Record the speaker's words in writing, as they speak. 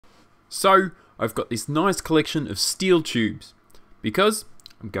So I've got this nice collection of steel tubes because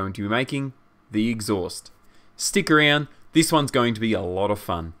I'm going to be making the exhaust. Stick around, this one's going to be a lot of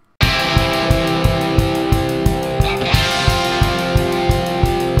fun.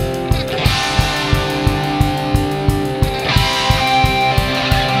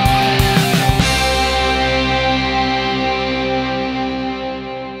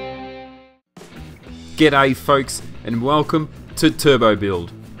 G'day folks, and welcome to Turbo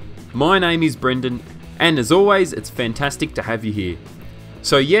Build. My name is Brendan, and as always it's fantastic to have you here.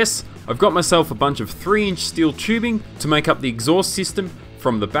 So yes, I've got myself a bunch of 3-inch steel tubing to make up the exhaust system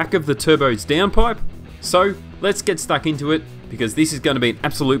from the back of the turbo's downpipe, so let's get stuck into it because this is going to be an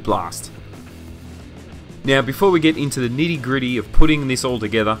absolute blast. Now before we get into the nitty gritty of putting this all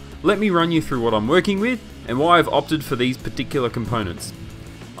together, let me run you through what I'm working with and why I've opted for these particular components.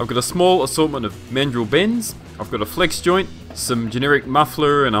 I've got a small assortment of mandrel bends, I've got a flex joint, some generic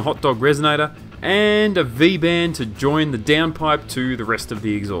muffler and a hot dog resonator, and a V-band to join the downpipe to the rest of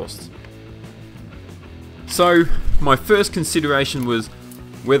the exhaust. So my first consideration was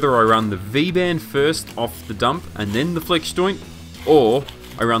whether I run the V-band first off the dump and then the flex joint, or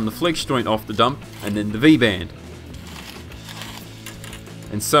I run the flex joint off the dump and then the V-band.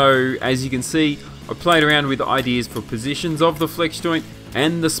 And so as you can see, I played around with ideas for positions of the flex joint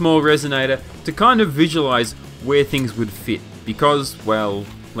and the small resonator to kind of visualize where things would fit, because, well,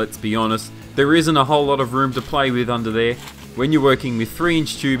 let's be honest, there isn't a whole lot of room to play with under there when you're working with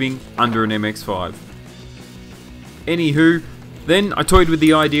 3-inch tubing under an MX-5. Anywho, then I toyed with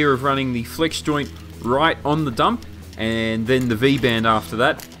the idea of running the flex joint right on the dump and then the V-band after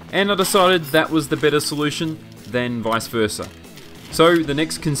that, and I decided that was the better solution than vice versa. So the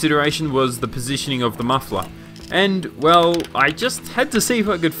next consideration was the positioning of the muffler. And, well, I just had to see if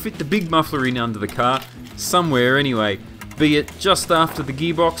I could fit the big muffler in under the car, somewhere anyway, be it just after the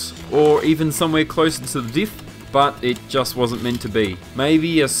gearbox, or even somewhere closer to the diff, but it just wasn't meant to be.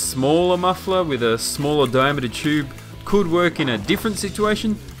 Maybe a smaller muffler with a smaller diameter tube could work in a different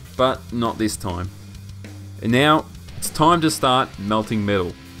situation, but not this time. And now, it's time to start melting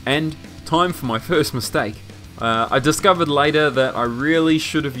metal, and time for my first mistake. I discovered later that I really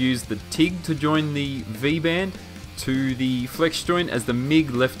should have used the TIG to join the V-band to the flex joint, as the MIG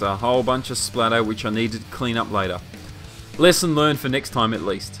left a whole bunch of splatter which I needed to clean up later. Lesson learned for next time at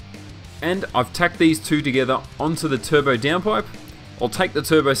least. And I've tacked these two together onto the turbo downpipe. I'll take the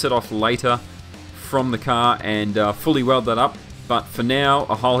turbo set off later from the car and fully weld that up, but for now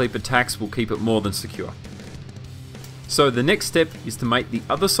a whole heap of tacks will keep it more than secure. So the next step is to make the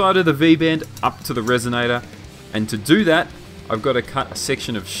other side of the V-band up to the resonator, and to do that I've got to cut a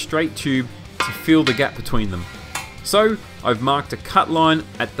section of straight tube to fill the gap between them. So I've marked a cut line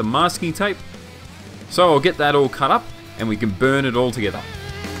at the masking tape, so I'll get that all cut up and we can burn it all together.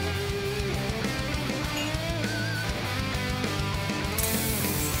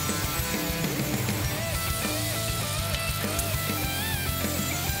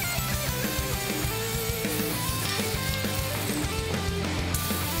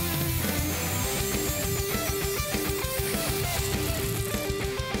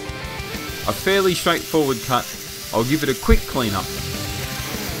 A fairly straightforward cut, I'll give it a quick clean up.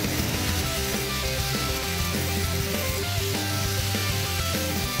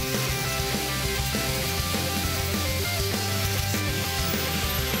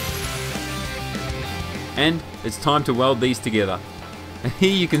 And it's time to weld these together. And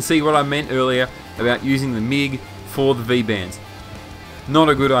here you can see what I meant earlier about using the MIG for the V-bands. Not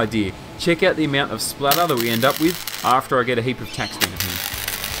a good idea. Check out the amount of splatter that we end up with after I get a heap of tacks down here.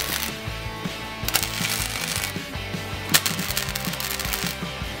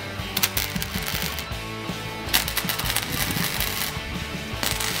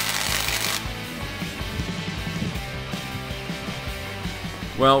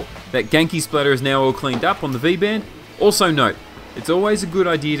 Well, that ganky splatter is now all cleaned up on the V-band. Also note, it's always a good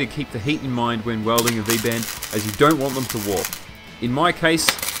idea to keep the heat in mind when welding a V-band, as you don't want them to warp. In my case,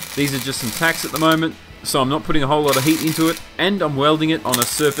 these are just some tacks at the moment, so I'm not putting a whole lot of heat into it, and I'm welding it on a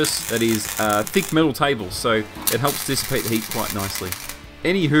surface that is thick metal table, so it helps dissipate the heat quite nicely.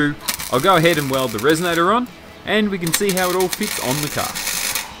 Anywho, I'll go ahead and weld the resonator on, and we can see how it all fits on the car.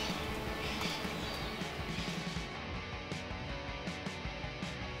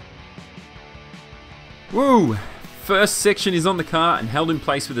 Woo! First section is on the car and held in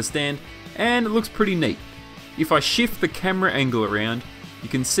place with a stand, and it looks pretty neat. If I shift the camera angle around, you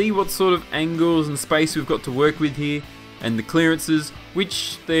can see what sort of angles and space we've got to work with here, and the clearances,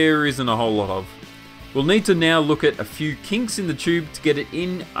 which there isn't a whole lot of. We'll need to now look at a few kinks in the tube to get it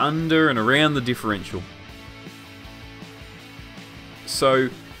in, under and around the differential. So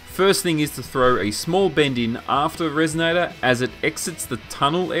First thing is to throw a small bend in after the resonator as it exits the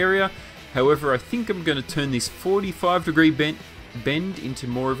tunnel area. However, I think I'm going to turn this 45-degree bend into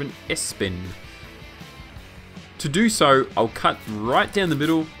more of an S-bend. To do so, I'll cut right down the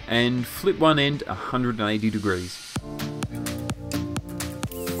middle and flip one end 180 degrees.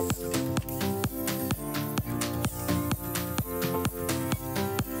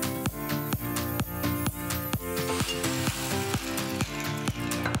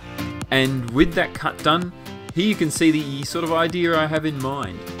 And with that cut done, here you can see the sort of idea I have in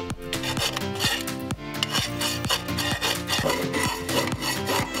mind.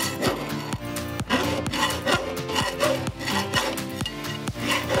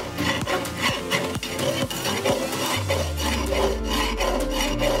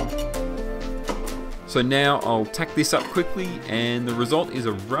 So now I'll tack this up quickly, and the result is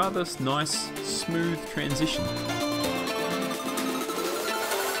a rather nice, smooth transition.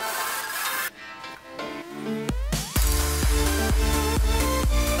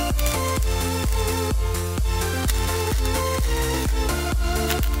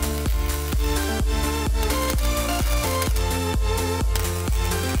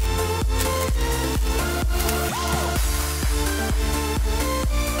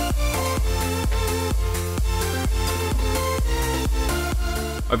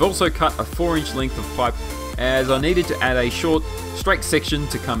 I've also cut a 4-inch length of pipe as I needed to add a short straight section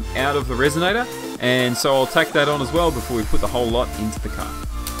to come out of the resonator, and so I'll tack that on as well before we put the whole lot into the car.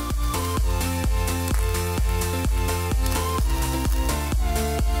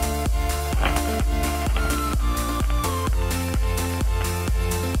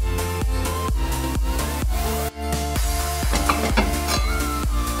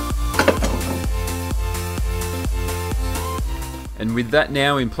 And with that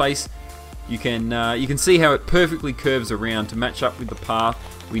now in place, you can see how it perfectly curves around to match up with the path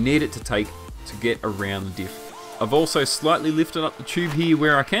we need it to take to get around the diff. I've also slightly lifted up the tube here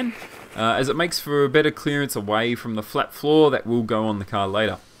where I can, as it makes for a better clearance away from the flat floor that will go on the car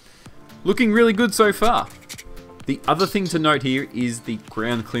later. Looking really good so far. The other thing to note here is the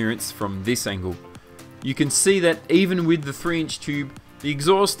ground clearance from this angle. You can see that even with the 3-inch tube, the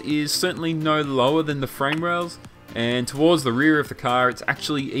exhaust is certainly no lower than the frame rails, and towards the rear of the car it's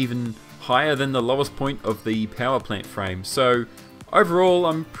actually even higher than the lowest point of the power plant frame. So overall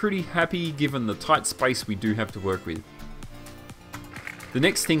I'm pretty happy given the tight space we do have to work with. The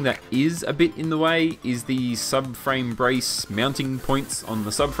next thing that is a bit in the way is the subframe brace mounting points on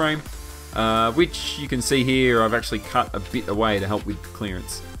the subframe, which you can see here I've actually cut a bit away to help with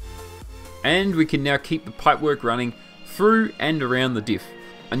clearance. And we can now keep the pipework running through and around the diff.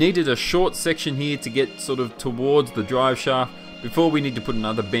 I needed a short section here to get sort of towards the drive shaft before we need to put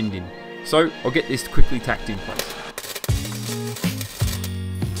another bend in. So I'll get this quickly tacked in place.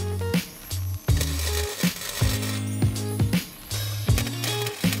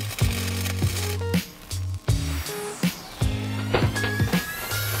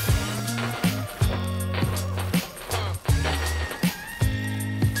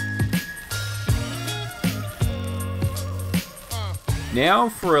 Now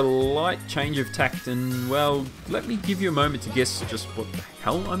for a light change of tact, and well, let me give you a moment to guess just what the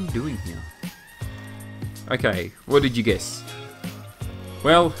hell I'm doing here. Okay, what did you guess?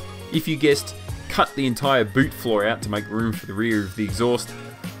 Well, if you guessed cut the entire boot floor out to make room for the rear of the exhaust,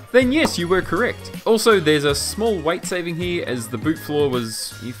 then yes, you were correct. Also, there's a small weight saving here as the boot floor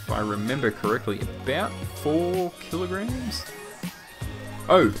was, if I remember correctly, about 4 kilograms?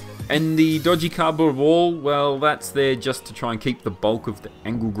 Oh, and the dodgy cardboard wall, well, that's there just to try and keep the bulk of the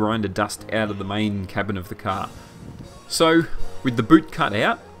angle grinder dust out of the main cabin of the car. So, with the boot cut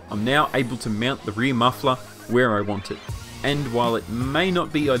out, I'm now able to mount the rear muffler where I want it. And while it may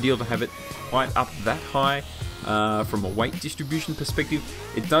not be ideal to have it quite up that high from a weight distribution perspective,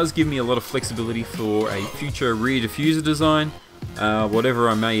 it does give me a lot of flexibility for a future rear diffuser design. Whatever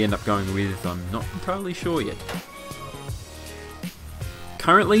I may end up going with, I'm not entirely sure yet.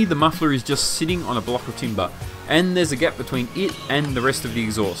 Currently, the muffler is just sitting on a block of timber, and there's a gap between it and the rest of the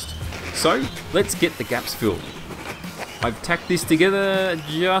exhaust. So, let's get the gaps filled. I've tacked this together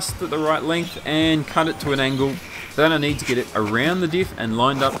just at the right length and cut it to an angle that I need to get it around the diff and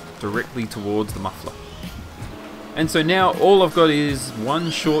lined up directly towards the muffler. And so now all I've got is one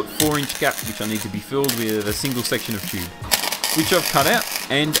short 4-inch gap which I need to be filled with a single section of tube, which I've cut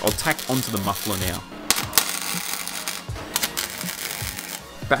out, and I'll tack onto the muffler now.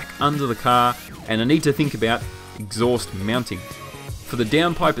 Back under the car, and I need to think about exhaust mounting. For the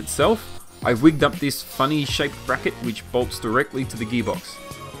downpipe itself, I've wigged up this funny shaped bracket which bolts directly to the gearbox.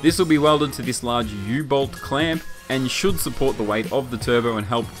 This will be welded to this large U-bolt clamp, and should support the weight of the turbo and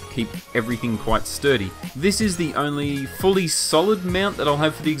help keep everything quite sturdy. This is the only fully solid mount that I'll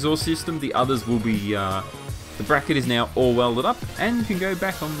have for the exhaust system. The others will be, the bracket is now all welded up and can go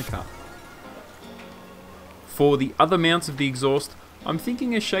back on the car. For the other mounts of the exhaust, I'm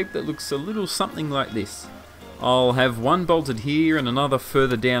thinking a shape that looks a little something like this. I'll have one bolted here and another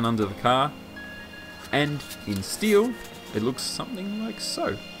further down under the car, and in steel it looks something like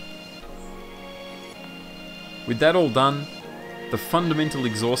so. With that all done, the fundamental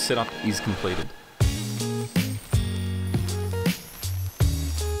exhaust setup is completed.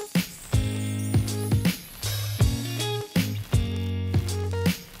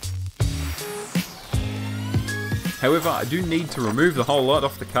 However, I do need to remove the whole lot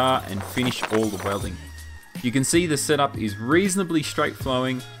off the car and finish all the welding. You can see the setup is reasonably straight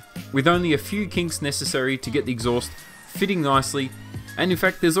flowing, with only a few kinks necessary to get the exhaust fitting nicely, and in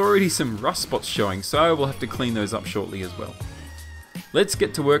fact there's already some rust spots showing, so we'll have to clean those up shortly as well. Let's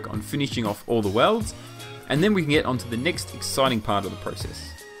get to work on finishing off all the welds, and then we can get on to the next exciting part of the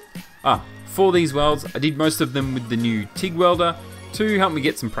process. For these welds, I did most of them with the new TIG welder to help me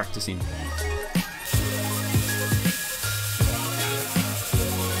get some practice in.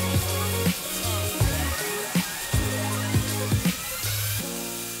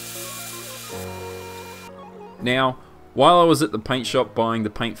 Now, while I was at the paint shop buying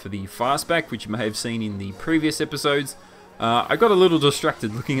the paint for the fastback, which you may have seen in the previous episodes, I got a little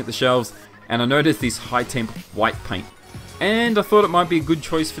distracted looking at the shelves and I noticed this high temp white paint. And I thought it might be a good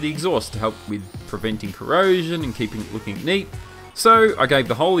choice for the exhaust to help with preventing corrosion and keeping it looking neat. So I gave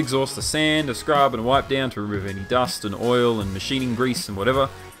the whole exhaust a sand, a scrub and a wipe down to remove any dust and oil and machining grease and whatever,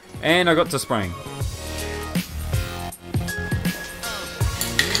 and I got to spraying.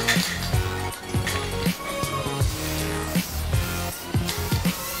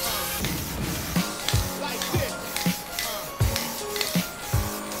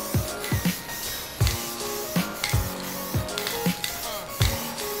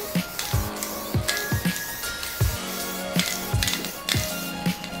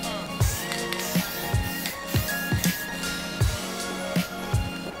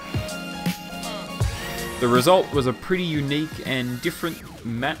 The result was a pretty unique and different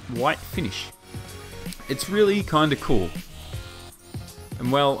matte white finish. It's really kinda cool.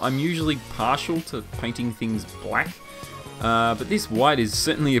 And well, I'm usually partial to painting things black, but this white is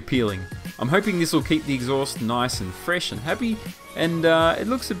certainly appealing. I'm hoping this will keep the exhaust nice and fresh and happy, and it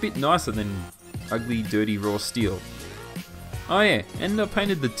looks a bit nicer than ugly, dirty, raw steel. Oh yeah, and I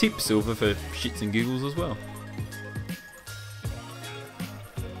painted the tip silver for shits and giggles as well.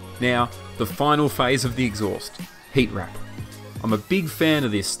 Now, the final phase of the exhaust, heat wrap. I'm a big fan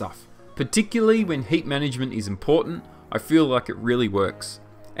of this stuff, particularly when heat management is important. I feel like it really works.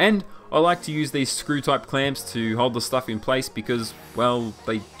 And I like to use these screw type clamps to hold the stuff in place because, well,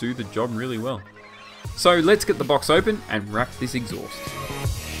 they do the job really well. So let's get the box open and wrap this exhaust.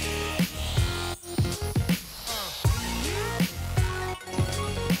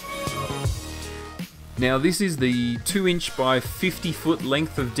 Now this is the 2" by 50 foot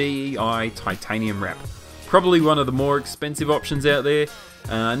length of DEI titanium wrap. Probably one of the more expensive options out there,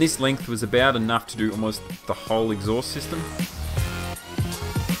 and this length was about enough to do almost the whole exhaust system.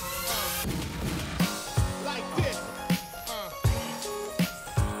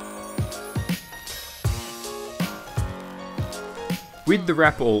 With the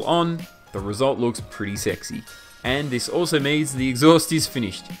wrap all on, the result looks pretty sexy, and this also means the exhaust is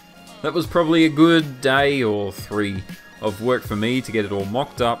finished. That was probably a good day or 3 of work for me to get it all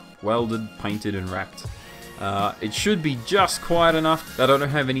mocked up, welded, painted and wrapped. It should be just quiet enough that I don't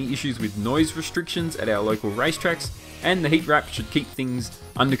have any issues with noise restrictions at our local racetracks, and the heat wrap should keep things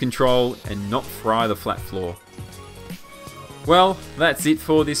under control and not fry the flat floor. Well, that's it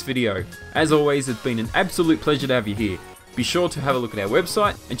for this video. As always, it's been an absolute pleasure to have you here. Be sure to have a look at our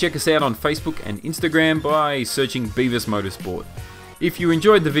website and check us out on Facebook and Instagram by searching BEAVIS Motorsport. If you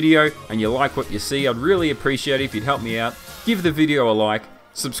enjoyed the video and you like what you see, I'd really appreciate it if you'd help me out. Give the video a like,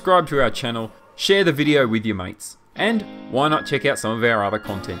 subscribe to our channel, share the video with your mates, and why not check out some of our other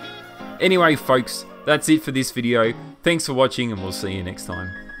content. Anyway folks, that's it for this video. Thanks for watching and we'll see you next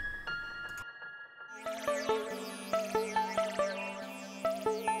time.